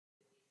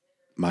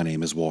My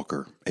name is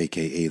Walker,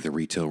 aka the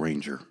Retail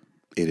Ranger.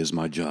 It is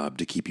my job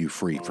to keep you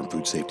free from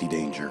food safety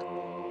danger.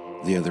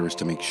 The other is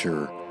to make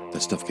sure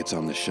that stuff gets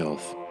on the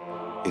shelf.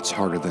 It's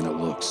harder than it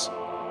looks.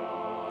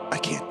 I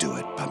can't do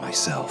it by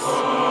myself.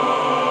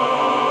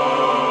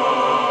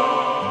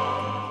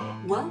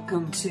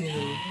 Welcome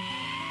to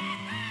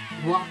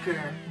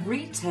Walker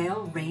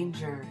Retail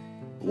Ranger.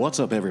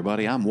 What's up,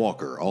 everybody? I'm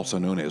Walker, also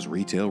known as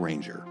Retail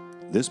Ranger.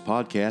 This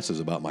podcast is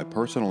about my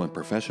personal and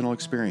professional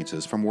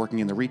experiences from working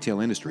in the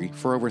retail industry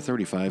for over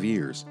 35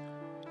 years.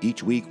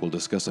 Each week, we'll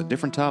discuss a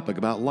different topic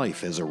about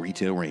life as a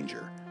retail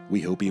ranger.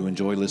 We hope you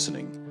enjoy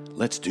listening.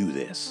 Let's do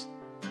this.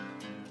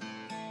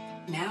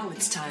 Now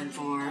it's time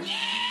for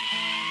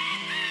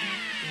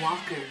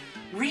Walker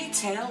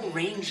Retail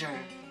Ranger.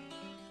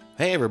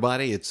 Hey,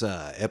 everybody. It's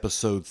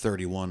episode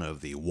 31 of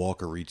the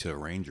Walker Retail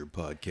Ranger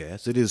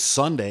podcast. It is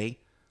Sunday,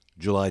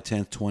 July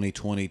 10th,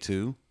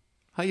 2022.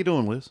 How you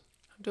doing, Liz?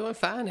 Doing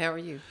fine. How are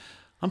you?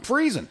 I'm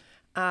freezing.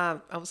 I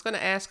was going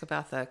to ask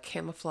about the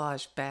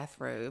camouflage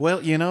bathrobe.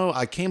 Well, you know,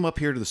 I came up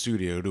here to the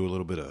studio to do a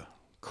little bit of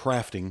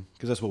crafting,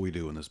 because that's what we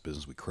do in this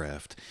business. We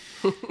craft.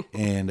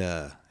 And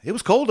it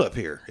was cold up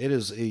here.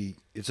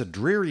 It's a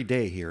dreary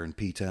day here in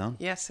P-Town.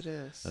 Yes, it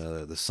is.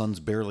 The sun's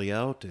barely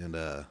out,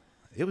 and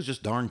it was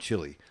just darn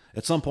chilly.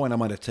 At some point, I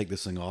might have to take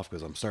this thing off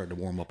because I'm starting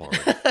to warm up already.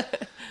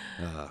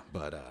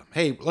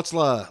 Hey, let's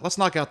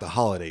knock out the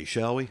holidays,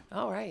 shall we?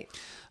 All right.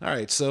 All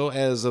right, so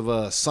as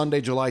of Sunday,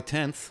 July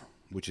 10th,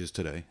 which is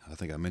today, I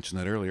think I mentioned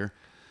that earlier,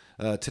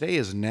 today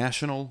is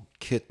National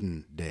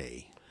Kitten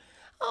Day.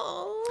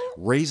 Oh.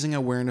 Raising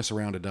awareness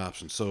around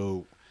adoption.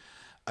 So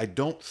I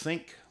don't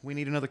think we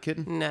need another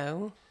kitten.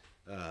 No.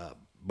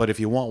 But if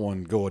you want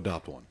one, go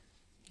adopt one.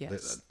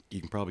 Yes.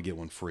 You can probably get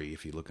one free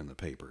if you look in the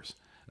papers.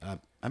 I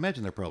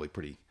imagine they're probably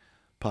pretty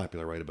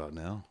popular right about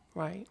now.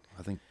 Right.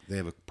 I think they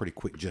have a pretty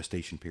quick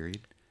gestation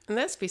period. And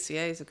the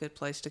SPCA is a good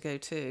place to go,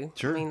 too.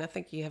 Sure. I mean, I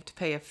think you have to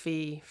pay a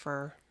fee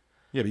for...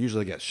 Yeah, but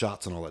usually they got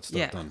shots and all that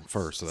stuff done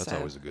first, so that's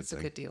always a good it's thing.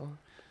 It's a good deal.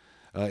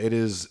 It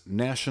is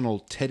National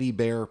Teddy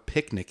Bear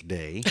Picnic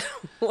Day,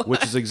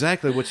 which is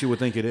exactly what you would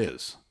think it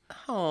is.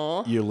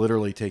 Oh. You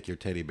literally take your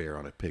teddy bear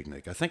on a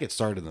picnic. I think it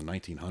started in the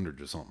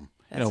 1900s or something.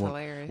 That's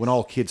hilarious. When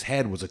all kids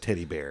had was a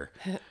teddy bear.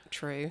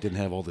 True. Didn't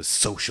have all this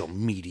social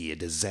media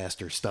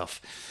disaster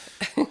stuff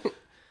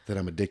that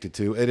I'm addicted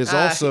to. It is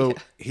also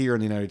here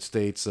in the United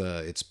States,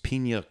 it's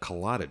Pina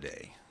Colada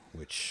Day,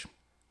 which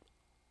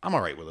I'm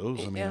all right with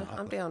those. I mean, yeah,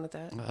 I'm down with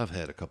that. I've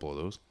had a couple of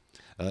those.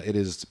 It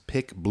is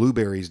Pick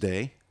Blueberries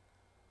Day.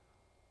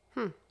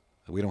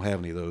 We don't have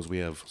any of those. We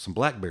have some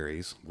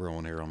blackberries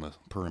growing here on the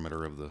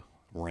perimeter of the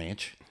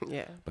ranch.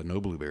 Yeah. But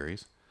no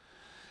blueberries.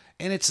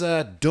 And it's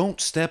Don't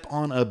Step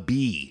on a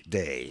Bee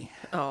Day.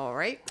 All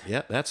right.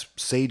 Yeah, that's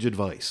sage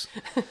advice.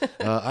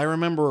 I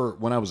remember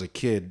when I was a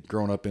kid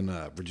growing up in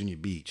Virginia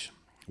Beach,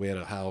 we had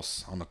a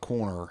house on the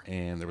corner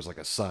and there was like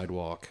a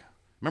sidewalk.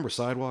 Remember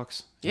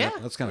sidewalks? Yeah.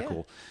 That's kind of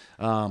cool.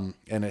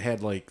 And it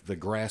had like the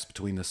grass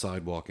between the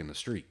sidewalk and the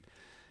street.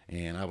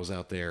 And I was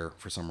out there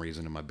for some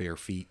reason in my bare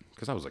feet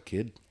because I was a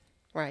kid.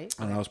 Right.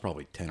 I was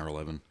probably 10 or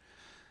 11.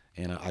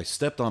 And I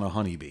stepped on a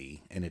honeybee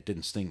and it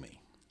didn't sting me.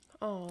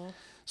 Oh.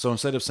 So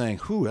instead of saying,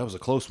 "Whew, that was a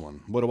close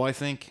one," what do I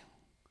think?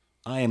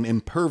 I am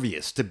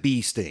impervious to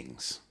bee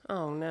stings.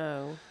 Oh,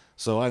 no.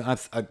 So I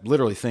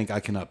literally think I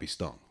cannot be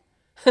stung.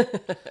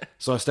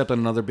 So I stepped on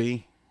another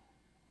bee.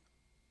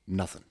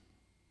 Nothing.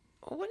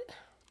 What?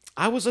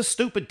 I was a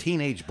stupid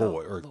teenage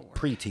boy or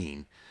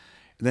preteen.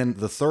 Then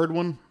the third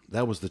one,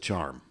 that was the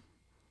charm.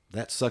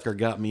 That sucker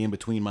got me in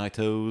between my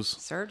toes.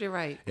 Served you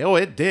right. Oh,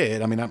 it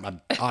did. I mean,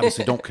 I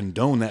obviously don't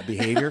condone that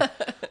behavior,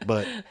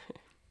 but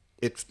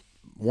it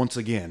once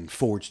again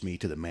forged me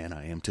to the man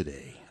I am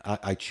today.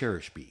 I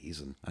cherish bees,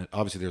 and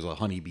obviously there's a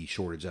honeybee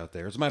shortage out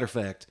there. As a matter of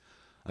fact,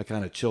 I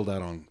kind of chilled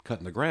out on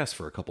cutting the grass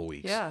for a couple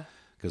weeks. Yeah.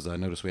 Because I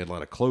noticed we had a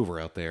lot of clover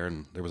out there,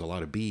 and there was a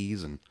lot of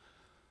bees, and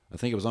I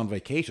think it was on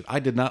vacation. I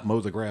did not mow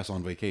the grass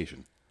on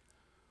vacation,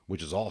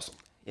 which is awesome.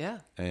 Yeah.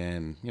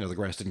 And, you know, the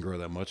grass didn't grow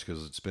that much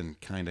because it's been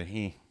kind of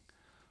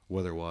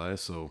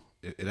weather-wise, so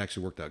it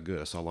actually worked out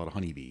good. I saw a lot of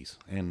honeybees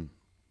and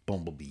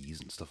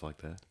bumblebees and stuff like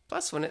that.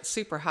 Plus, when it's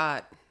super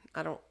hot,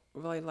 I don't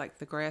really like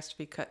the grass to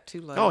be cut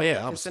too low. Oh,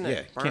 yeah. because then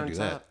it Can't do burns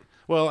that. up.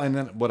 Well, and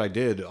then what I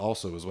did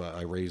also is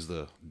I raised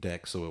the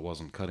deck so it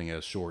wasn't cutting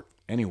as short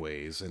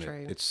anyways, and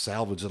True. it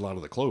salvaged a lot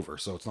of the clover,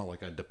 so it's not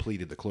like I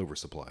depleted the clover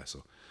supply.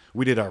 So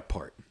we did our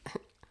part.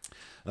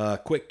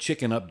 Quick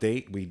chicken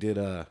update. We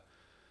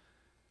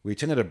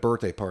attended a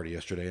birthday party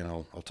yesterday, and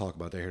I'll talk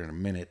about that here in a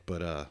minute,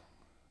 but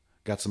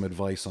got some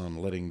advice on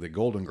letting the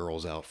Golden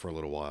Girls out for a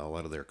little while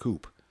out of their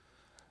coop.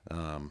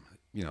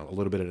 You know, a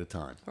little bit at a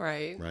time.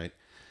 Right. Right.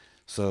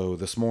 So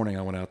this morning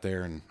I went out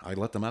there and I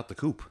let them out the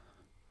coop.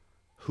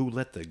 Who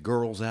let the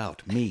girls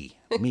out? Me.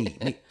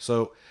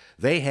 So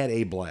they had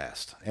a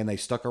blast and they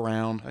stuck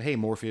around. Hey,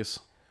 Morpheus.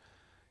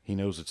 He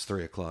knows it's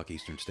 3:00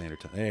 Eastern Standard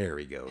Time. There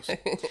he goes.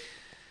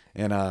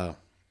 And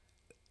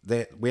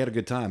we had a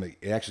good time.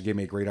 It actually gave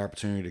me a great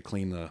opportunity to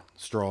clean the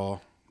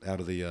straw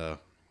out of the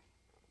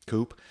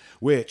coop,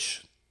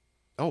 which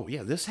Oh,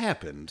 yeah, this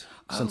happened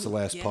since the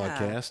last yeah.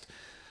 podcast.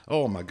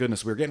 Oh, my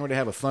goodness. We were getting ready to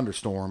have a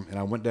thunderstorm, and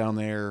I went down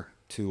there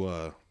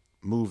to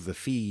move the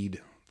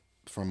feed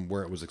from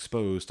where it was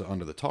exposed to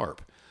under the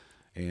tarp.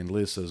 And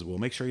Liz says, well,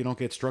 make sure you don't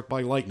get struck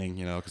by lightning,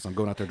 because I'm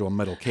going out there to a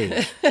metal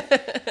cage.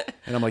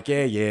 And I'm like,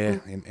 yeah.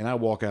 And I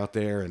walk out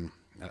there, and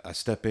I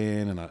step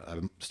in, and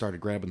I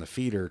started grabbing the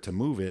feeder to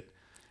move it.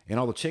 And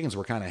all the chickens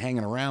were kind of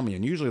hanging around me.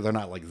 And usually they're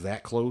not like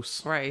that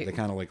close. Right. They're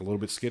kind of like a little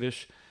bit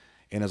skittish.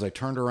 And as I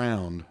turned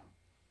around,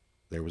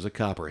 there was a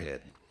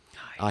copperhead.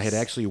 I had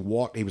actually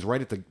walked, he was right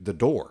at the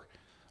door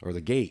or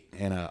the gate,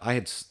 and I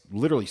had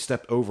literally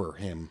stepped over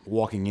him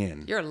walking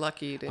in. You're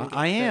lucky you didn't.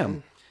 I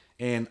am.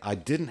 And I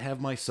didn't have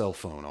my cell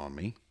phone on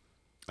me.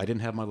 I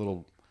didn't have my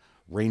little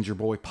Ranger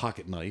Boy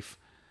pocket knife.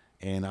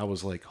 And I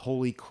was like,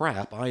 holy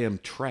crap, I am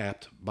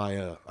trapped by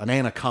an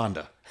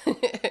anaconda.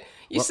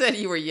 You said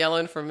you were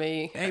yelling for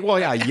me. Hey, well,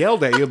 yeah, I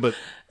yelled at you, but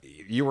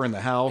you were in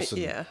the house.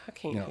 And, Yeah, I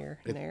can't hear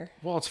in there.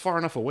 Well, it's far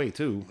enough away,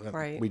 too.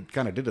 Right. We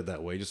kind of did it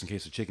that way, just in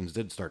case the chickens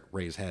did start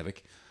raise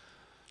havoc.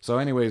 So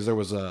anyways, there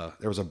was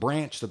a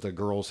branch that the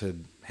girls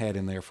had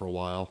in there for a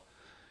while.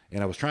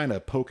 And I was trying to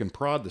poke and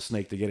prod the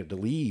snake to get it to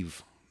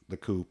leave the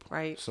coop.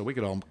 Right. So we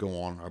could all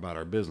go on about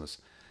our business.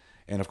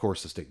 And, of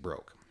course, the stick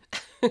broke.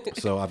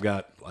 So I've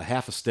got a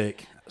half a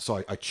stick.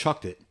 So I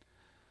chucked it,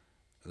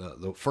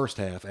 the first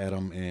half at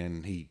him,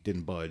 and he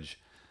didn't budge.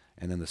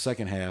 And then the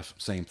second half,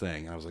 same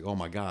thing. I was like, oh,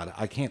 my God,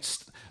 I can't...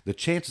 the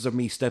chances of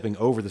me stepping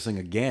over this thing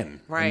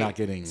again Right. and not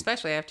getting...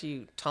 Especially after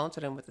you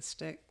taunted him with a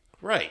stick.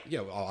 Right.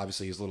 Yeah, well,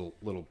 obviously he's a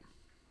little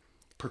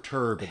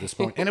perturbed at this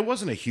point. And it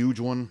wasn't a huge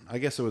one. I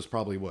guess it was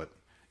probably,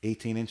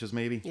 18 inches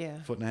maybe?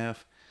 Yeah. Foot and a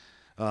half.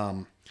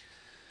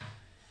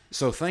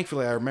 So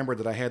thankfully I remembered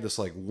that I had this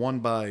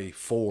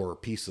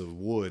 1x4 piece of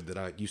wood that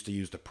I used to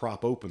use to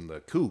prop open the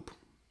coop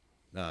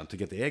to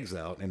get the eggs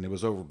out. And it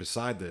was over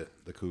beside the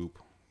coop,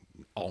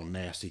 all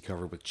nasty,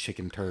 covered with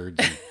chicken turds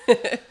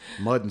and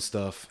mud and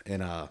stuff.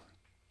 And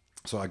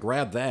so I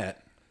grabbed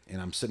that, and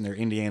I'm sitting there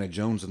Indiana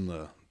Jones in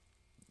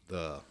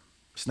the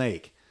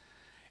snake,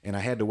 and I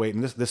had to wait.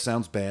 And this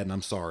sounds bad, and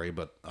I'm sorry,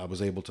 but I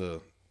was able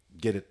to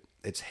get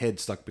its head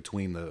stuck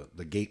between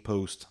the gate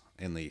post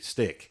and the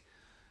stick,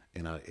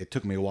 and it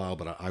took me a while,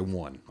 but I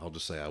won. I'll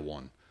just say I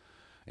won.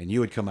 And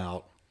you had come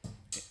out,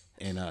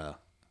 and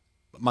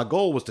my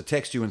goal was to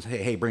text you and say,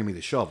 hey, bring me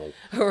the shovel.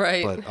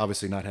 Right. But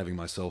obviously not having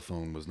my cell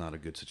phone was not a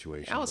good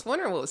situation. I was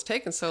wondering what was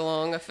taking so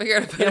long. I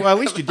figured. Yeah, well, at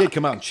least you did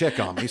come out and check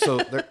on me,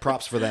 so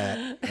props for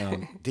that.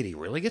 Did he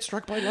really get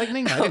struck by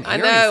lightning? I didn't hear I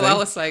know. anything. I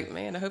was like,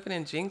 man, I hope it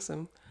didn't jinx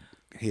him.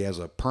 He has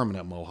a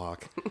permanent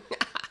mohawk.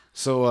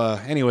 So,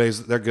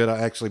 anyways, they're good.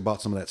 I actually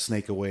bought some of that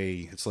Snake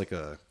Away. It's like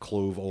a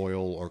clove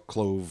oil or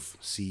clove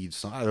seeds.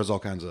 So, there's all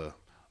kinds of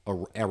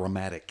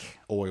aromatic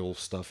oil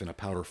stuff in a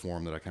powder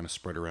form that I kind of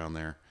spread around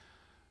there.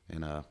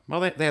 And, well,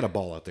 they had a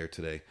ball out there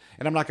today.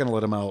 And I'm not going to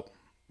let them out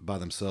by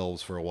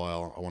themselves for a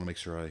while. I want to make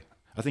sure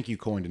I think you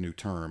coined a new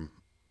term.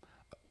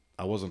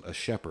 I wasn't a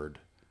shepherd,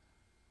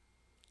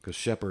 because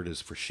shepherd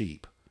is for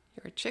sheep.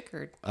 You're a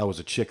chickard. I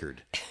was a chickard.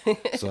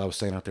 So I was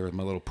staying out there with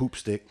my little poop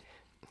stick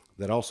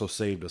that also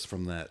saved us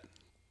from that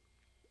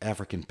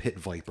African pit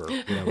viper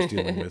that I was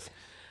dealing with.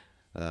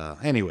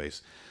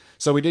 Anyways,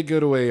 so we did go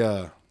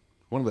to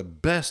one of the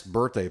best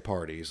birthday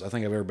parties I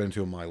think I've ever been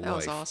to in my life. That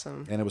was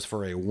awesome. And it was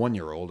for a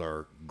 1-year-old,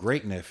 our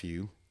great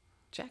nephew,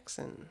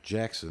 Jackson.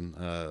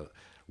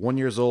 1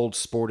 year old,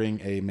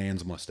 sporting a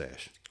man's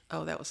mustache.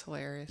 Oh, that was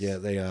hilarious.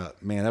 Yeah,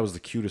 man, that was the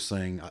cutest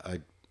thing.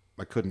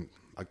 I couldn't,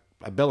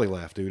 I belly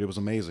laughed, dude. It was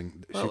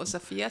amazing. Well, it was a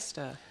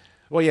fiesta.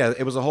 Well, yeah,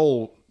 it was a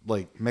whole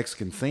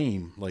Mexican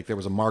theme. Like there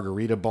was a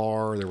margarita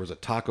bar, there was a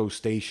taco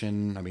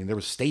station. I mean, there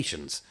was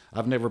stations.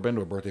 I've never been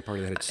to a birthday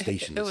party that had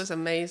stations. It was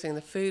amazing.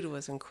 The food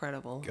was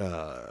incredible.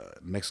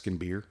 Mexican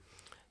beer,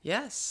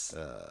 Yes.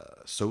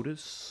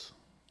 sodas.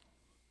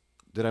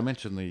 Did I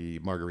mention the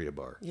margarita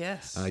bar?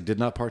 Yes. I did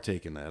not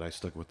partake in that. I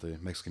stuck with the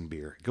Mexican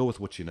beer. Go with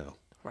what you know.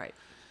 Right.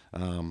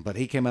 But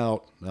he came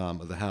out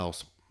of the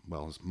house.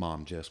 Well, his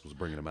mom, Jess, was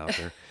bringing him out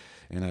there.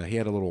 And he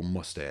had a little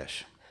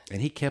mustache.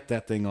 And he kept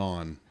that thing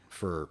on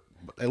for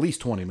at least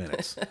 20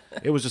 minutes.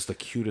 It was just the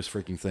cutest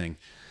freaking thing.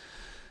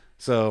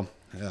 So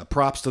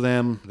props to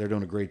them. They're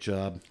doing a great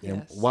job. And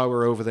Yes. while we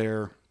were over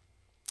there,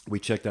 we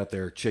checked out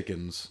their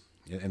chickens.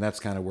 And that's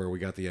kind of where we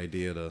got the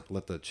idea to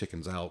let the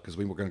chickens out, because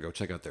we were going to go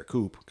check out their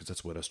coop, because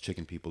that's what us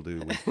chicken people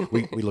do.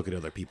 We look at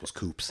other people's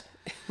coops.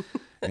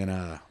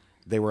 And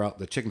they were out.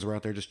 The chickens were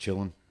out there just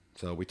chilling.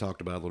 So we talked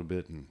about it a little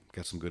bit and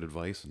got some good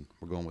advice, and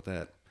we're going with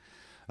that.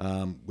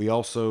 We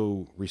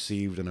also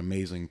received an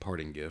amazing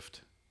parting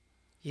gift.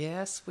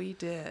 Yes, we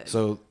did.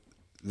 So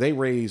they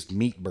raised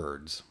meat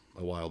birds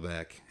a while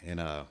back,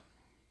 and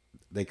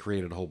they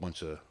created a whole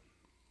bunch of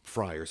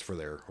fryers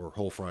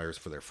whole fryers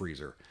for their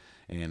freezer.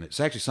 And it's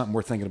actually something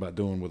we're thinking about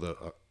doing with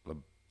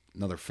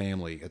another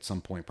family at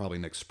some point, probably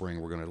next spring.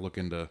 We're going to look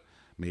into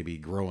maybe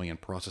growing and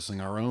processing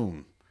our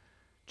own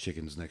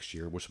chickens next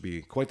year, which will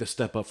be quite the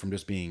step up from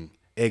just being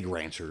egg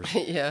ranchers.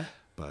 Yeah.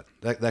 But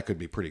that could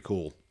be pretty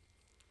cool.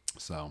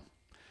 So,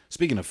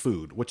 speaking of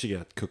food, what you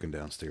got cooking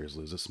downstairs,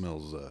 Liz? It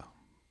smells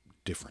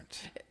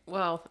different?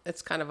 Well,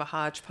 it's kind of a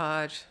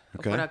hodgepodge of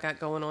Okay. what I got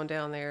going on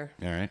down there.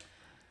 All right.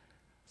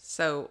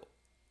 So,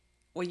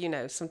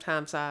 well,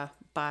 sometimes I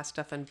buy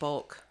stuff in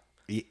bulk.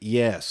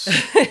 Yes.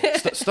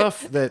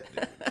 Stuff that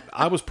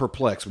I was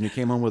perplexed when you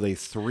came home with a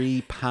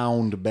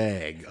 3-pound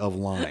bag of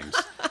limes.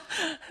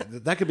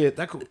 Would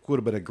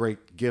have been a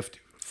great gift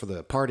for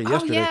the party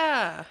yesterday. Oh,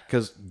 yeah.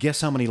 Because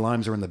guess how many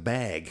limes are in the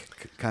bag?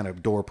 Kind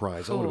of door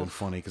prize. That would have been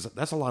funny because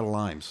that's a lot of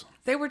limes.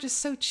 They were just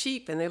so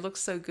cheap and they looked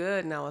so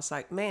good. And I was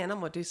like, man, I'm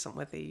going to do something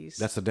with these.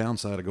 That's the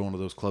downside of going to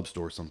those club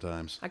stores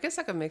sometimes. I guess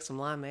I could make some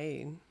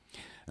limeade.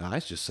 I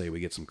just say we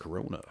get some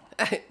Corona.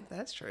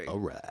 That's true. All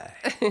right.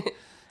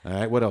 All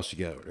right. What else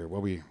you got? Or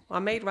what we? Well, I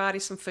made Roddy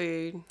some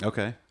food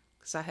Okay.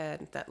 because I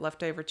had that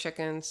leftover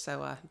chicken.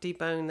 So I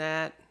deboned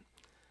that,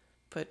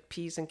 put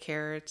peas and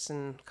carrots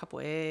and a couple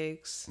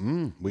eggs.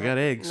 We got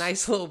eggs.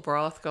 Nice little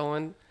broth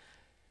going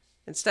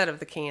instead of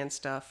the canned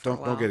stuff.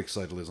 Don't get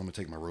excited, Liz. I'm gonna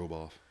take my robe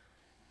off.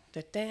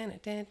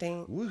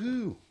 Da-da-da-da-da.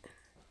 Woohoo!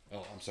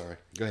 Oh, I'm sorry.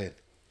 Go ahead.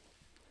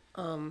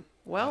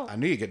 Well, I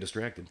knew you'd get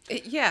distracted.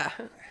 yeah.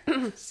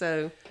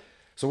 So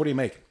So what are you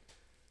making?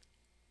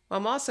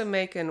 I'm also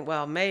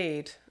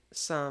made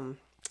some,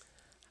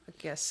 I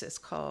guess it's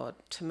called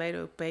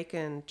tomato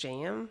bacon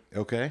jam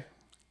Okay.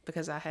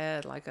 because I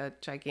had like a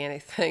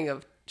gigantic thing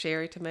of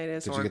cherry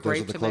tomatoes Did or you get those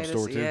grape at the club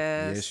tomatoes. store too?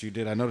 Yes. You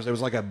did. I noticed it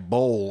was like a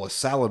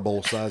salad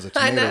bowl size of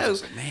I tomatoes. know.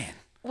 was like, man.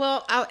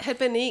 Well, I had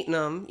been eating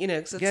them,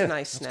 because it's Yeah, a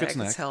nice that's a good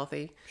snack. It's snack.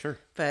 healthy. Sure.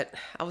 But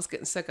I was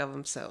getting sick of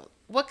them. So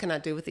what can I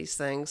do with these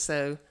things?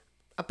 So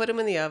I put them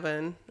in the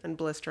oven and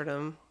blistered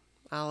them,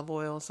 olive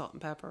oil, salt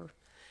and pepper.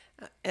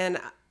 And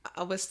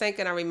I was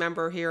thinking, I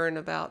remember hearing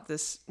about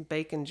this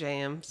bacon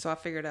jam. So I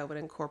figured I would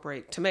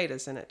incorporate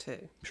tomatoes in it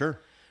too. Sure.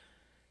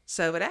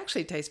 So it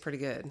actually tastes pretty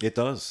good. It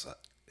does.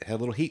 It had a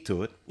little heat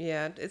to it.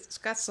 Yeah, it's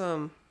got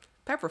some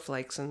pepper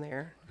flakes in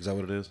there. Is that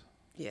what it is?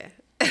 Yeah.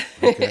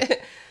 Okay.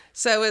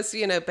 So it's,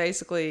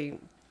 basically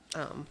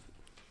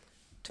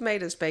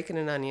tomatoes, bacon,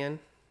 and onion,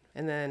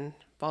 and then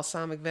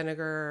balsamic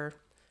vinegar,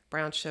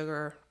 brown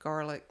sugar,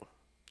 garlic.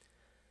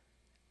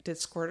 Did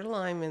squirt a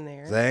lime in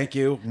there. Thank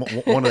you.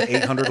 One of the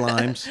 800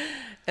 limes.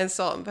 And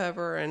salt and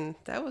pepper, and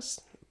that was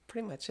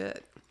pretty much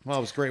it. Well,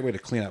 it was a great way to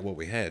clean out what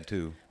we had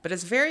too. But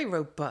it's very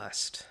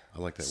robust. I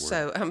like that word.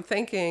 So I'm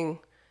thinking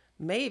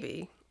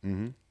maybe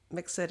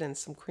mix it in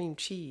some cream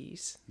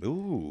cheese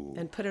Ooh.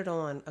 and put it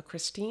on a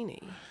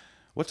crostini.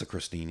 What's a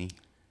crostini?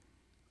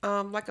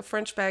 Like a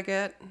French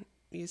baguette.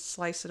 You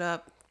slice it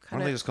up. Why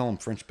don't they just call them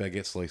French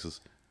baguette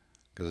slices?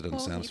 Because it doesn't Well,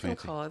 sound you as can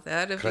fancy. call it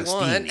that if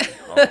Crostini.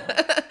 you want.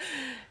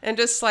 And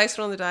just slice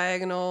it on the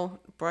diagonal,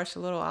 brush a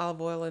little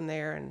olive oil in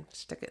there, and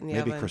stick it in the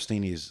Maybe oven.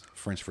 crostini is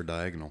French for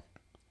diagonal.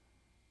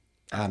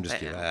 I'm just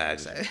kidding.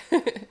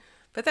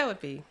 But that would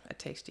be a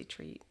tasty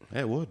treat.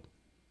 Yeah, it would.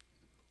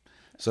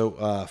 So,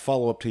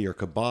 follow up to your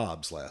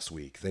kebabs last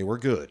week. They were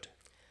good.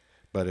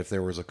 But if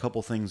there was a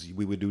couple things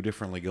we would do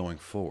differently going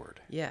forward,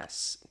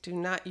 Yes, do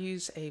not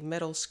use a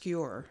metal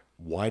skewer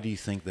why do you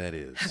think that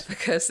is?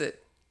 because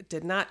it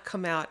did not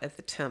come out at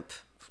the temp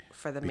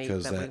for the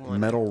Because meat that we that wanted.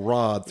 metal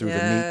rod through the meat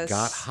Yes.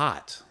 got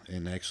hot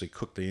and actually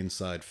cooked the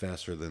inside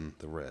faster than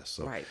the rest.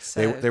 So, Right, they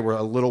so- they were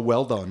a little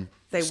well done.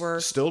 They were-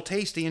 still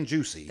tasty and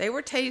juicy. They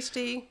were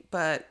tasty,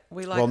 but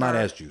we like well, not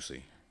as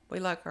juicy. we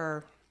like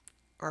our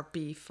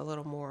beef a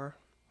little more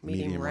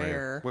medium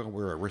rare. Well,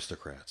 we're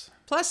aristocrats.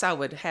 Plus, I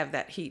would have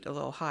that heat a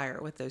little higher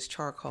with those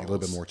charcoals. A little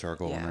bit more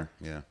charcoal in Yeah. there.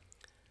 Yeah.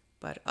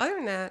 But other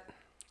than that,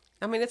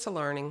 I mean, it's a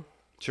learning.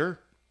 Sure.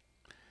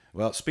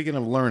 Well, speaking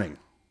of learning,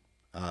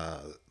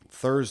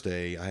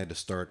 Thursday I had to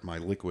start my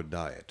liquid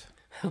diet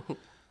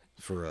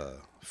for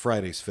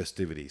Friday's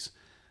festivities.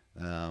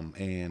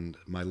 And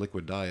my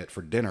liquid diet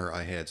for dinner,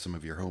 I had some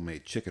of your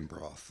homemade chicken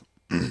broth.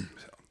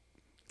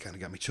 Kind of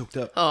got me choked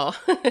up. Oh,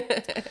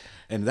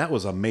 And that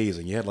was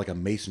amazing. You had like a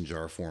mason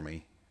jar for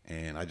me,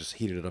 and I just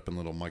heated it up in a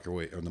little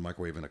microwave, or in the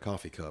microwave in a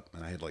coffee cup,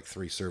 and I had like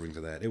 3 servings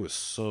of that. It was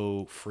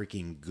so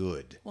freaking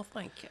good. well,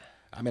 thank you.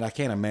 I mean, I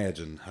can't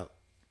imagine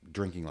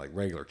drinking like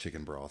regular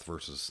chicken broth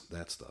versus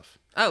that stuff.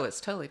 Oh, it's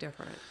totally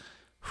different.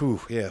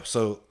 Whew, yeah.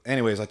 So,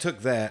 anyways, I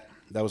took that.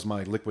 That was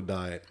my liquid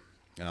diet.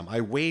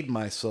 I weighed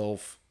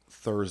myself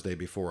Thursday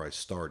before I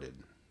started.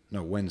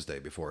 No, Wednesday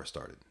before I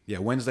started. Yeah,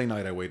 Wednesday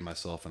night I weighed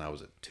myself and I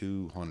was at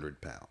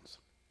 200 pounds.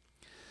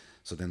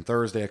 So then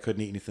Thursday I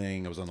couldn't eat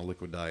anything. I was on a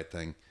liquid diet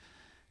thing.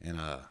 And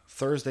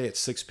Thursday at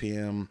 6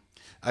 p.m.,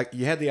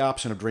 you had the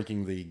option of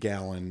drinking the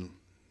gallon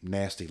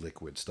nasty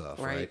liquid stuff,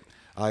 right?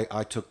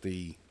 I took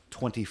the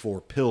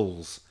 24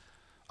 pills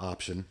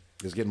option.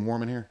 Is it getting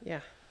warm in here?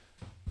 Yeah.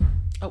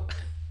 Oh,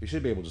 You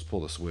should be able to just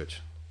pull the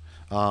switch.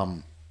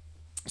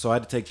 So I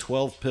had to take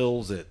 12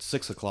 pills at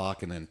 6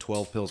 o'clock and then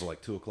 12 pills at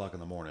like 2 o'clock in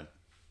the morning.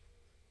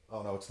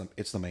 Oh, no,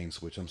 it's the main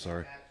switch. I'm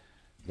sorry.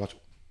 Watch.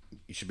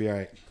 You should be all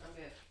right. I'm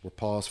good. We're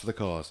paused for the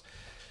cause.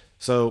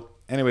 So,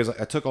 anyways,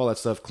 I took all that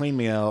stuff, cleaned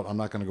me out. I'm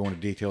not going to go into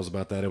details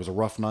about that. It was a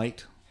rough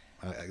night.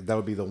 That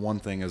would be the one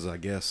thing, is I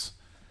guess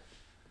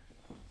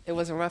It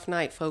was a rough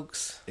night,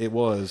 folks. it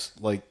was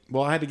like,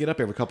 well, I had to get up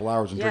every couple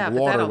hours and Yeah, drink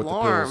but water that with the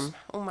alarm. pills.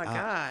 Oh my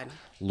God.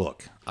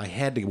 look, I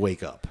had to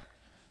wake up.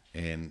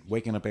 And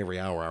waking up every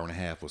hour and a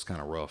half was kind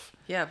of rough.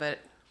 Yeah, but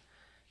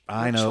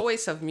I your know.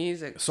 choice of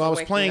music. So to I was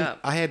wake me playing, up.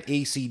 I had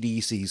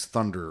AC/DC's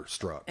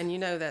Thunderstruck. And you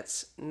know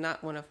that's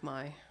not one of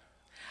my.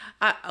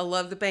 I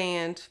love the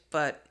band,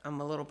 but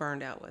I'm a little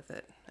burned out with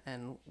it.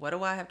 And what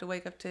do I have to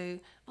wake up to?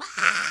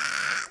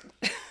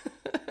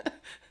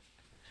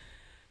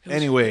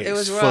 Anyways, It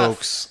was rough.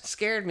 folks,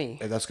 Scared me.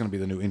 that's going to be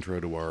the new intro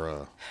to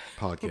our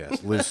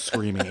podcast. Liz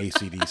screaming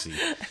AC/DC.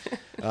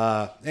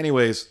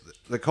 Anyways,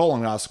 the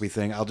colonoscopy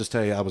thing, I'll just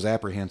tell you, I was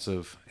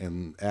apprehensive.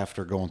 And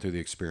after going through the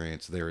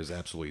experience, there is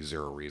absolutely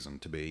zero reason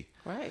to be.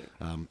 Right.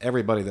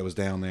 Everybody that was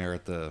down there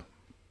at the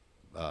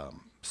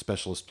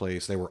specialist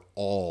place, they were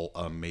all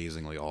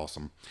amazingly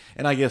awesome.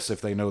 And I guess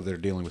if they know they're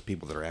dealing with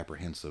people that are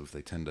apprehensive,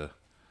 they tend to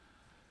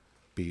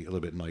be a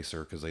little bit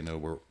nicer because they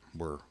know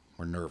we're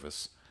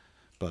nervous.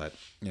 But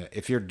yeah,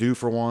 if you're due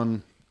for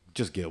one,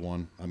 just get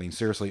one. I mean,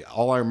 seriously,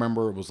 all I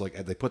remember was like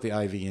they put the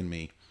IV in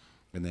me,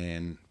 and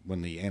then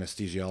when the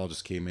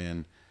anesthesiologist came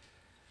in,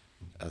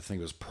 I think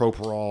it was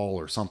Proparol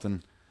or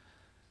something.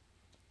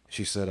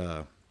 She said,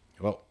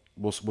 "Well,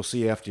 we'll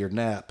see you after your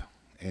nap."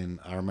 And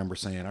I remember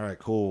saying, "All right,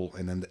 cool."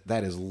 And then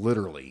that is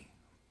literally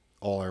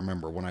all I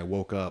remember. When I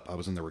woke up, I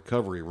was in the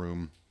recovery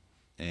room,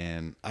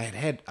 and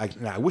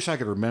I wish I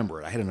could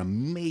remember it. I had an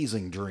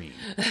amazing dream.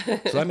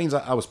 So that means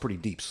I was pretty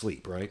deep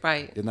sleep, right?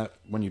 Right. Isn't that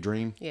when you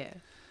dream? Yeah.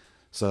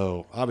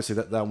 So obviously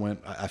that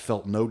went. I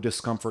felt no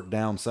discomfort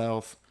down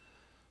south.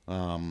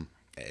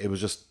 It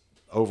was just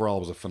overall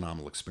it was a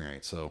phenomenal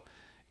experience. So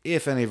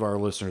if any of our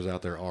listeners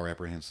out there are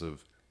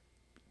apprehensive,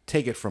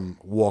 take it from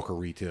Walker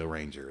Retail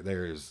Ranger.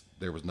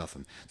 There was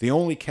nothing. The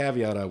only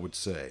caveat I would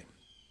say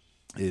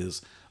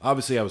is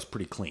obviously I was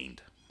pretty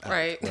cleaned.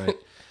 Right.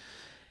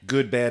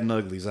 Good, bad, and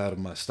uglies out of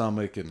my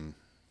stomach, and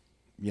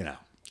Yeah.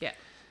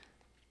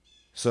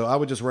 So I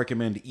would just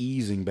recommend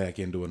easing back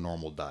into a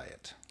normal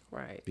diet.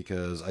 Right.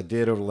 Because I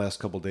did over the last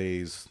couple of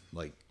days,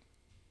 like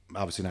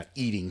obviously not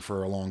eating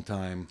for a long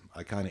time.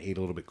 I kind of ate a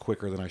little bit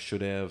quicker than I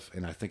should have,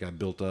 and I think I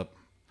built up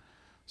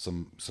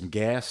some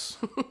gas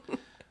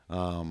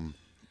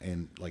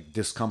and like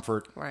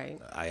discomfort. Right.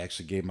 I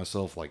actually gave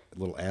myself like a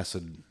little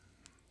acid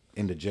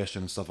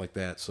indigestion and stuff like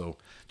that. So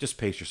just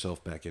pace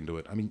yourself back into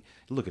it. I mean,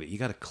 look at it. You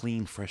got a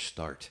clean, fresh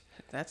start.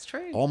 That's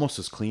true. Almost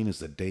as clean as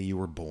the day you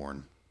were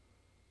born.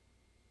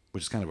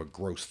 Which is kind of a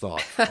gross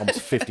thought.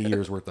 Almost 50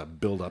 years worth of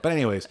buildup. But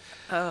anyways,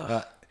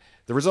 the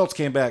results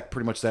came back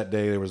pretty much that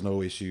day. There was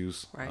no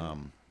issues. Right.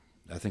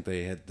 I think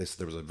they had this.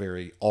 There was a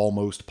very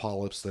almost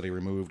polyps that he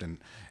removed, and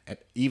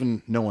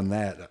even knowing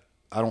that,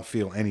 I don't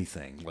feel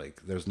anything.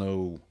 Like there's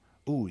no.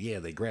 Ooh, yeah,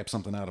 they grabbed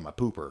something out of my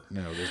pooper.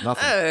 No, there's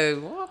nothing. Oh,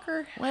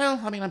 Walker. Well,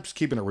 I mean, I'm just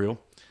keeping it real.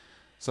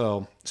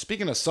 So,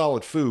 speaking of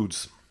solid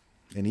foods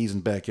and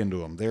easing back into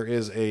them, there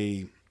is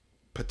a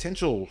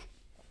potential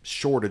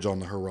shortage on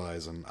the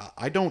horizon.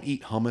 I don't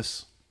eat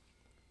hummus.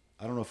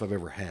 I don't know if I've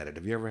ever had it.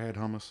 Have you ever had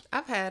hummus?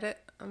 I've had it.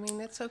 I mean,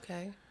 it's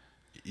okay.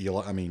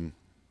 I mean,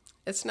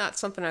 It's not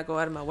something I go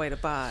out of my way to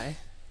buy.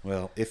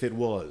 well, if it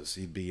was,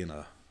 you'd be in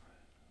a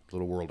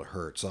little world of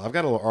hurt. So I've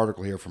got a little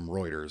article here from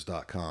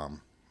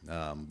Reuters.com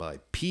by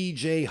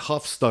P.J.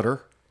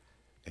 Huffstutter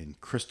and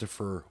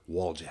Christopher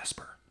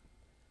Waljasper.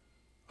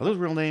 Are those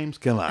real names?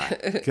 Come on.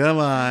 Come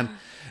on.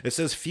 It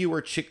says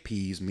fewer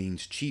chickpeas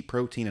means cheap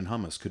protein in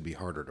hummus could be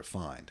harder to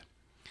find.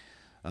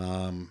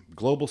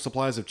 Global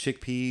supplies of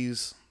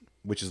chickpeas,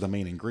 which is the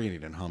main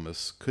ingredient in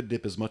hummus, could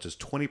dip as much as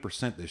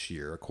 20% this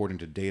year, according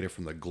to data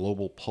from the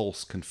Global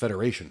Pulse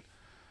Confederation.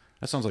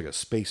 That sounds like a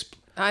space...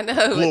 I know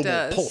Global it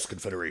does. Pulse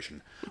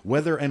Confederation.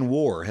 Weather and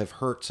war have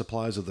hurt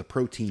supplies of the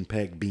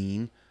protein-packed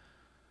bean.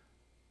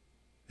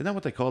 Isn't that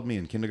what they called me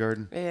in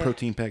kindergarten? Yeah.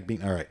 Protein-packed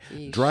bean. All right.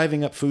 Yeesh.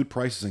 Driving up food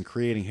prices and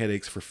creating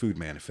headaches for food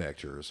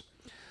manufacturers.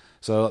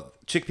 So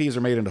chickpeas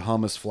are made into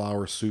hummus,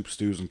 flour, soup,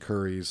 stews, and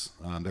curries.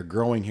 They're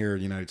growing here in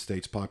the United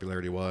States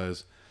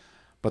popularity-wise,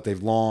 but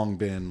they've long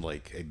been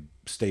like a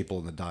staple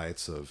in the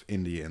diets of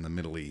India and the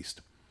Middle East.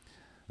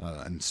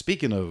 And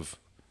speaking of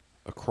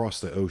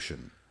across the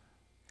ocean,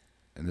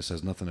 and this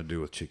has nothing to do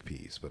with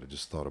chickpeas, but I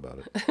just thought about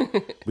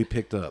it. We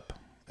picked up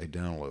a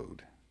download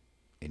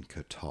in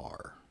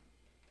Qatar.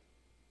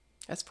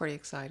 That's pretty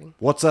exciting.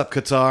 What's up,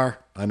 Qatar?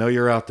 I know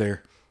you're out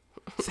there.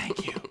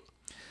 Thank you.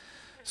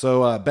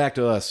 So back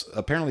to us.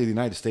 Apparently, the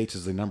United States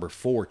is the number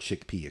 4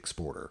 chickpea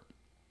exporter.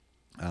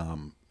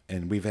 And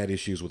we've had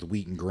issues with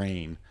wheat and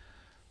grain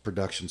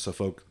production.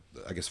 So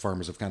I guess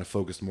farmers have kind of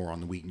focused more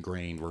on the wheat and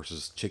grain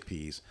versus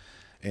chickpeas.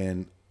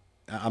 And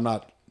I'm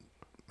not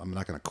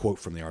going to quote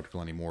from the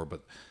article anymore,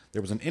 but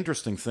there was an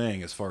interesting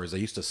thing as far as they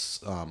used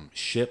to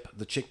ship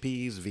the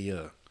chickpeas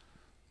via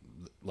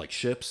like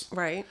ships.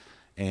 Right.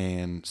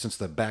 And since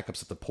the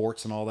backups at the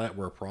ports and all that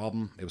were a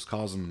problem, it was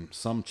causing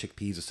some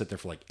chickpeas to sit there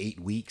for like 8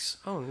 weeks.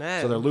 Oh,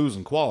 no. So they're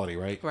losing quality,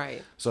 right?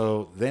 Right.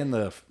 So then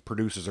the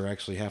producers are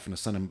actually having to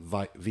send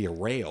them via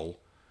rail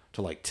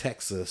to like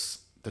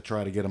Texas to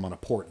try to get them on a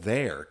port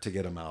there to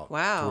get them out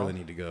Wow. to where they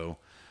need to go.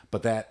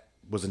 But that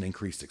was an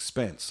increased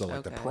expense. So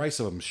like the Okay. price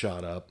of them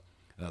shot up.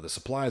 The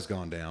supply's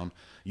gone down.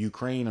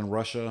 Ukraine and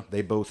Russia,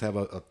 they both have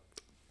a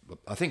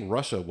I think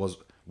Russia was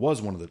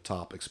one of the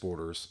top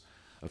exporters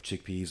of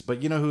chickpeas.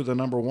 But you know who the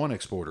number one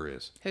exporter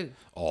is? Who?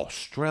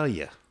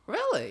 Australia.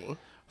 Really?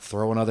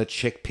 Throw another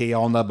chickpea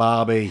on the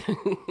barbie.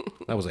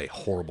 That was a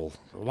horrible.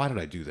 Why did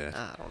I do that?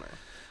 I don't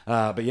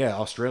know. But yeah,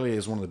 Australia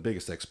is one of the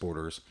biggest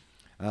exporters.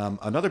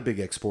 Another big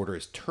exporter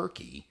is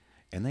Turkey,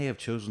 and they have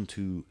chosen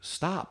to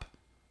stop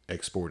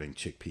exporting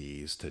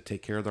chickpeas to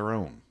take care of their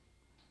own.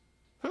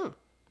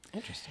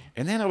 Interesting.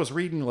 And then I was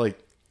reading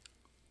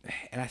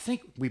and I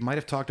think we might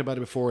have talked about it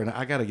before, and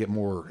I got to get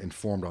more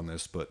informed on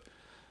this, but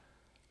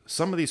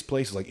some of these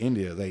places like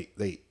India,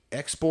 they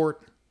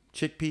export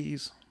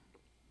chickpeas,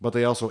 but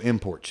they also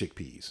import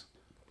chickpeas.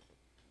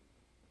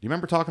 You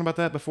remember talking about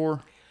that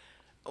before?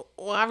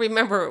 Well, I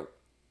remember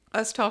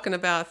us talking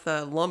about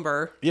the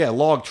lumber. Yeah,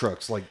 log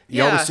trucks. Like you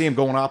Yeah. always see them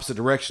going opposite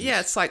directions. Yeah,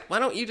 it's like, why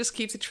don't you just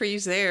keep the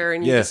trees there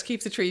and you Yeah. just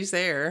keep the trees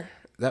there?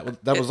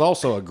 That was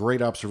also a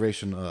great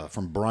observation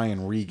from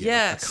Brian Regan,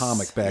 Yes, a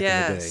comic back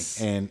yes.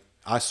 in the day. And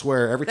I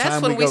swear, every That's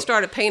time when we go,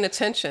 started paying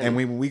attention. and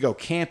when we go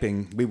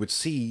camping, we would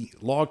see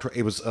log trucks.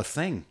 It was a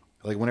thing.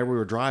 Like whenever we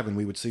were driving,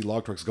 we would see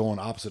log trucks going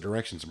opposite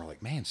directions, and we're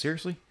like, "Man,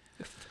 seriously?"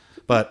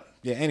 But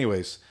yeah,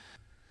 anyways.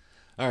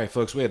 All right,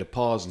 folks, we had to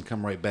pause and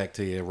come right back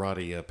to you.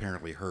 Roddy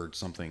apparently heard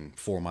something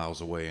 4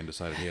 miles away and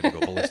decided he had to go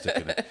ballistic,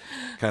 and it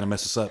kind of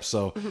messed us up.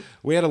 So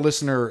we had a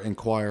listener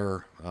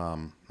inquire.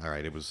 All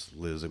right, it was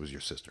Liz. It was your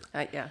sister.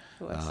 Yeah,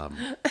 it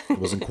was.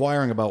 Was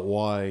inquiring about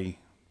why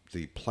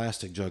the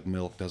plastic jug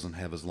milk doesn't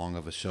have as long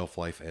of a shelf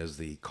life as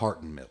the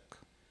carton milk.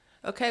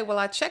 Okay, well,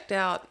 I checked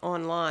out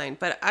online,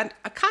 but I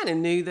kind of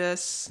knew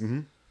this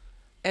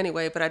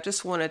anyway, but I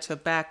just wanted to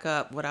back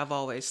up what I've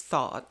always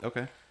thought.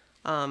 Okay.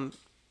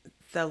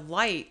 The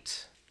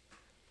light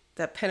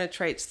that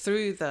penetrates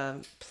through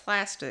the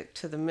plastic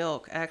to the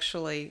milk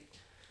actually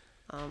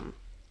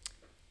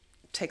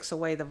takes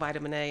away the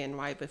vitamin A and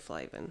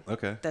riboflavin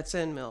Okay. that's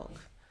in milk.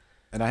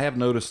 And I have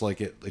noticed,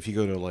 if you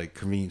go to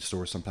convenience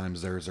stores,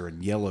 sometimes they're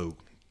in yellow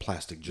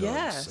plastic jugs,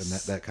 Yes.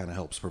 and that kind of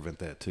helps prevent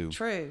that too.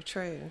 True.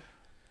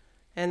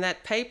 And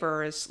that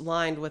paper is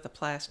lined with a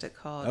plastic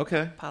called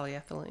Okay.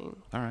 polyethylene,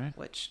 All right.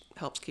 which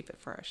helps keep it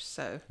fresh.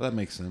 So, Well, that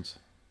makes sense.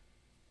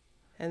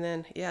 and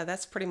then, yeah,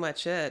 that's pretty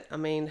much it. I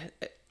mean,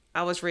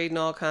 I was reading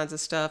all kinds of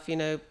stuff.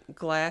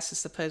 Glass is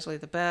supposedly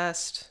the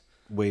best.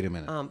 Wait a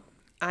minute.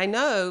 I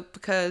know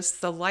because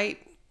the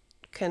light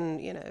can,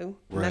 mess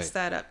Right.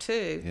 that up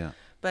too. Yeah.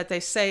 But they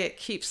say it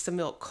keeps the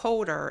milk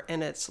colder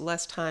and it's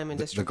less time in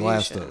The distribution.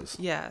 glass does.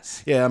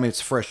 Yes. Yeah, I mean it's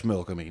fresh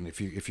milk. I mean,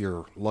 if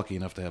you're lucky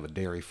enough to have a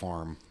dairy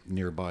farm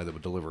nearby that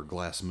would deliver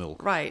glass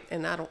milk. Right.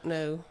 And I don't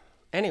know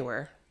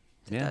anywhere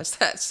that Yeah. does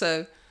that.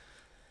 So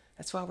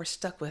that's why we're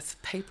stuck with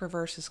paper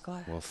versus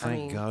glass. Well,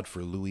 thank God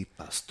for Louis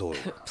Pasteur.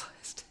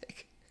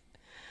 Plastic.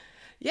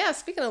 Yeah.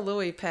 Speaking of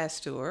Louis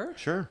Pasteur,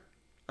 Sure.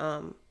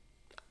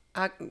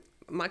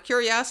 my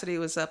curiosity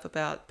was up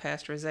about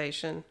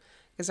pasteurization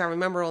because I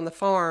remember on the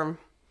farm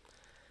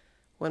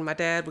when my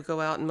dad would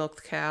go out and milk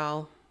the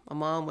cow, my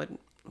mom would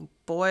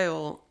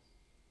boil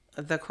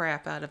the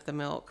crap out of the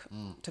milk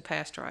to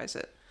pasteurize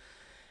it.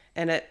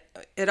 And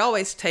it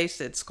always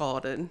tasted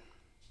scalded.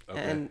 Okay.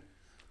 And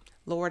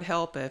Lord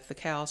help if the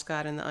cows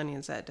got in the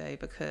onions that day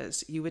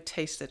because you would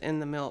taste it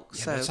in the milk.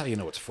 Yeah, So that's how you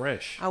know it's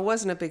fresh. I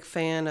wasn't a big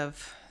fan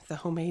of the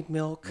homemade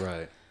milk.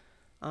 Right.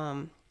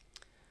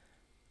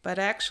 But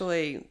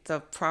actually, the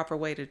proper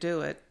way to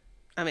do it,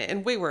 I mean,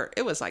 and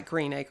it was like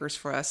Green Acres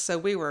for us. So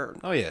we were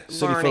Oh, yeah.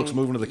 City folks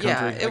moving to the country.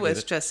 I Yeah, get it was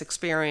it. just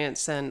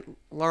experience and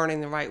learning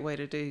the right way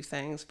to do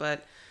things.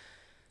 But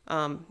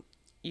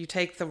you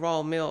take the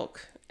raw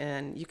milk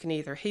and you can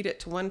either heat it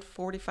to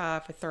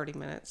 145 for 30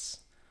 minutes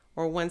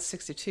or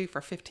 162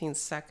 for 15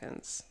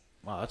 seconds.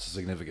 Wow, that's a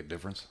significant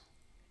difference.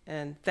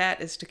 And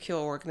that is to kill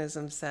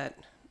organisms that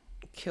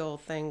kill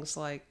things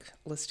like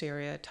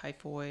listeria,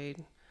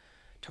 typhoid,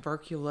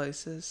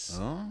 tuberculosis,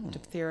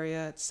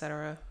 diphtheria,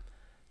 etc.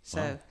 So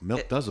Wow.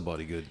 Milk does a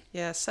body good,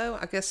 yeah, so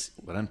I guess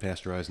but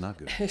unpasteurized not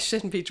good. you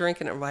shouldn't be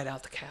drinking it right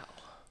out the cow.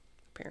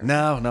 Apparently.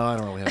 No, I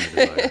don't really have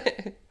a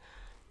desire.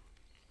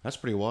 That's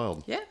pretty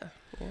wild. Yeah.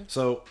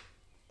 So,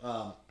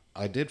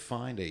 I did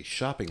find a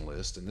shopping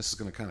list, and this is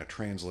going to kind of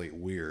translate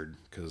weird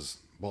because,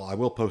 well, I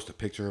will post a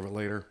picture of it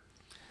later.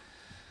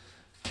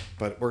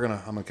 But I'm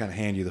gonna kind of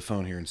hand you the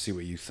phone here and see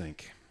what you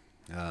think.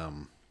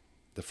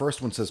 The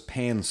first one says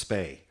Pan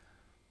Spay.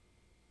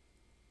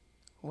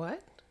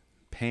 What?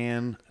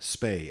 Pan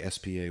Spay,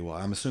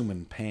 S-P-A-Y. I'm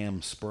assuming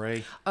Pam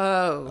Spray.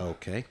 Oh.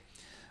 Okay.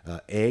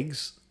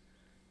 Eggs.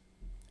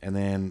 And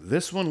then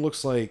this one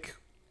looks like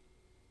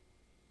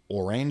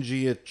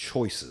Orangia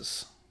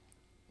Choices.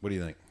 What do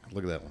you think?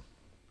 Look at that one.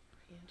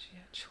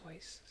 Angia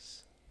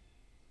choices.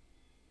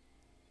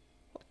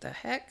 What the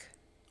heck?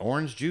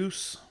 Orange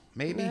juice,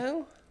 maybe?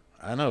 No.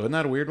 I know. Isn't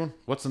that a weird one?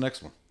 What's the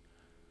next one?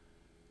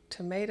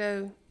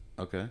 Tomato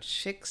Okay.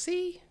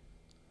 Chixie?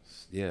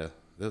 Yeah.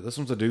 This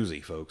one's a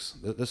doozy, folks.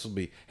 This will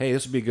be a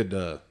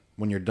good,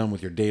 when you're done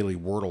with your daily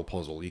Wordle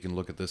puzzle, you can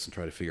look at this and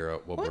try to figure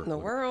out What in the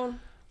world?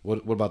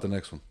 What about the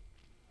next one?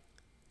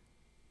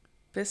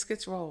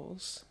 Biscuits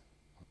rolls.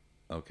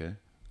 Okay.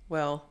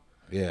 Well,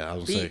 Yeah, I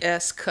was going to say.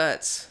 BS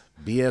Cuts.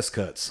 BS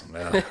Cuts.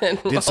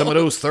 Did some of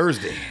those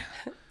Thursday.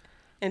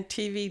 And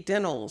TV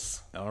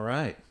Dentals. All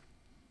right.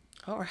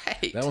 All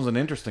right. That was an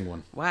interesting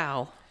one.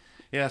 Wow.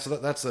 Yeah, so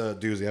that's a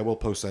doozy. I will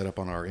post that up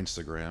on our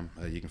Instagram.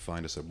 You can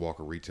find us at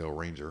Walker Retail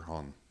Ranger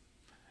on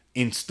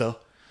Insta.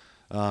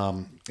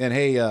 And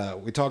hey,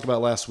 we talked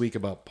about last week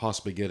about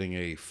possibly getting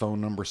a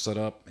phone number set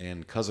up,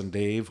 and Cousin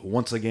Dave,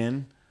 once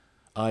again,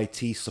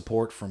 IT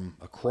support from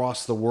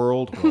across the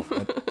world, well,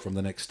 from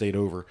the next state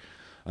over.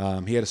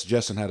 He had a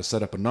suggestion how to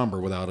set up a number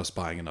without us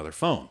buying another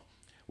phone,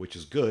 which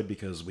is good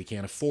because we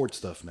can't afford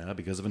stuff now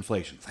because of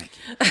inflation. Thank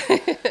you.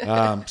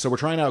 So we're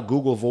trying out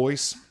Google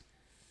Voice.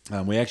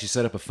 We actually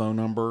set up a phone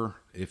number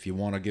if you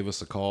want to give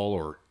us a call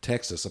or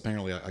text us.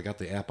 Apparently, I got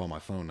the app on my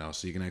phone now,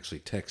 so you can actually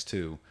text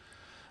too.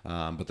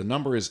 But the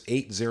number is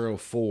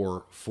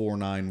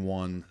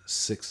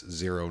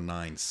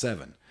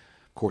 804-491-6097. Of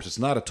course, it's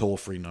not a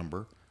toll-free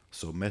number,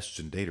 so message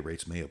and data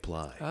rates may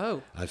apply.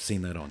 Oh. I've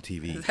seen that on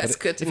TV. That's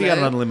good to If you got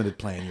an know. unlimited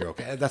plan, you're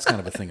okay. That's kind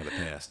of a thing of the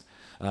past.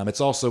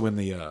 It's also in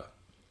the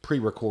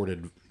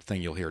pre-recorded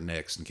thing you'll hear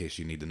next in case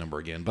you need the number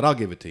again, but I'll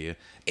give it to you.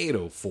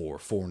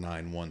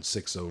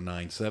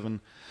 804-491-6097.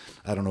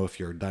 I don't know if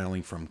you're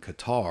dialing from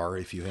Qatar,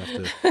 if you have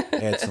to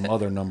add some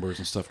other numbers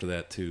and stuff to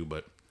that too,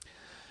 but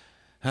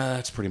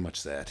that's pretty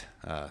much that.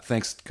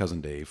 Thanks,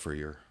 Cousin Dave, for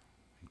your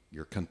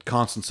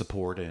constant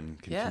support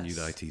and continued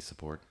Yes. IT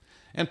support.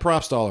 And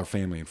props to all our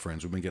family and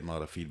friends. We've been getting a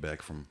lot of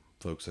feedback from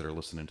folks that are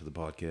listening to the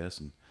podcast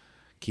and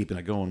keeping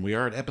it going. We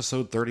are at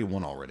episode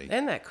 31 already.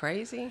 Isn't that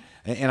crazy?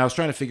 And I was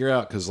trying to figure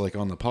out, because like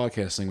on the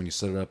podcast thing, when you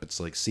set it up, it's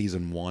like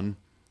season 1.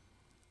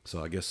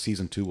 So I guess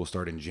season 2 will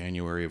start in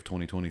January of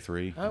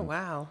 2023. Oh,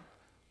 wow.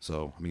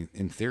 So, I mean,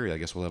 in theory, I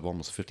guess we'll have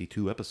almost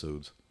 52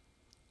 episodes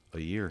a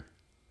year.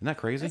 Isn't that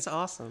crazy? That's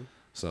awesome.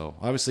 So,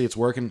 obviously, it's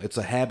working. It's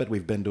a habit.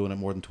 We've been doing it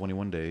more than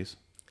 21 days.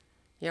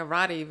 Yeah,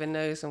 Roddy even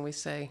knows when we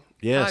say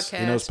Yes, podcast.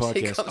 he knows He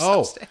podcast. comes Oh,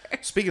 upstairs.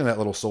 speaking of that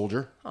little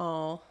soldier.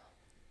 Oh,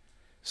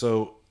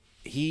 So,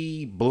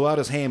 he blew out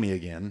his hammy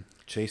again,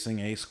 chasing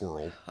a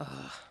squirrel.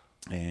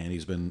 And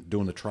he's been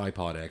doing the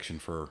tripod action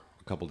for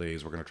a couple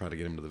days. We're going to try to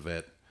get him to the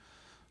vet.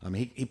 I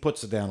mean, he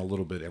puts it down a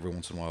little bit every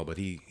once in a while, but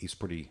he's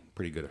pretty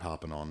good at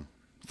hopping on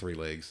 3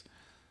 legs.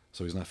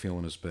 So he's not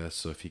feeling his best.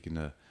 So if you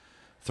can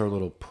throw a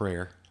little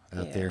prayer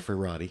out there for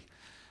Roddy.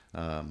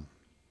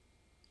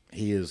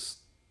 He is,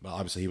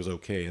 obviously he was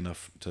okay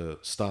enough to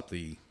stop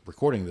the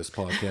recording of this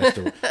podcast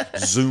to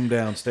zoom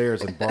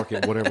downstairs and bark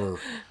at whatever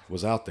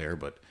was out there,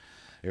 but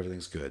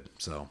everything's good.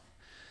 So,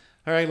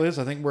 all right, Liz,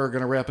 I think we're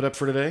going to wrap it up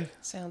for today.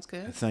 sounds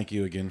good. Thank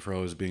you again for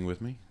always being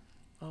with me.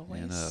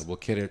 Always. And we'll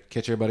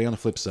catch everybody on the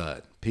flip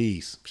side.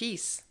 Peace.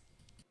 Peace.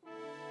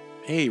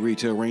 Hey,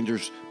 Retail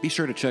Rangers. Be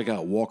sure to check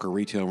out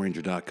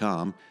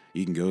WalkerRetailRanger.com.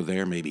 You can go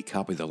there, maybe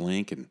copy the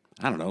link, and,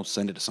 I don't know,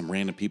 send it to some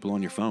random people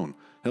on your phone.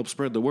 Help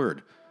spread the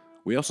word.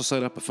 We also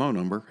set up a phone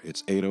number.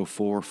 It's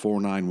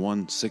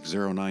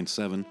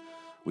 804-491-6097.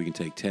 We can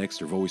take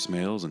text or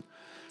voicemails, and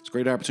it's a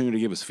great opportunity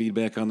to give us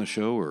feedback on the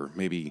show or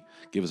maybe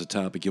give us a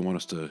topic you want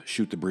us to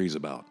shoot the breeze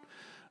about.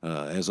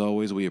 As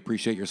always, we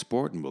appreciate your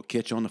support, and we'll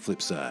catch you on the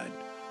flip side.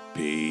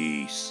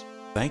 Peace.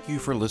 Thank you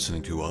for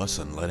listening to us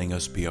and letting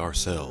us be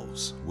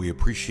ourselves. We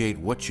appreciate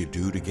what you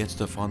do to get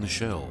stuff on the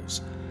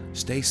shelves.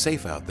 Stay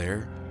safe out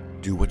there.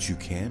 Do what you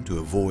can to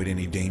avoid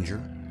any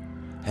danger.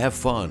 Have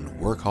fun,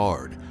 work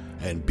hard,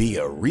 and be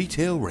a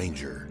Retail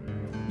Ranger.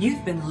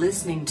 You've been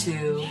listening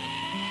to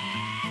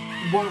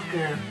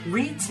Walker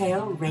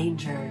Retail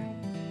Ranger.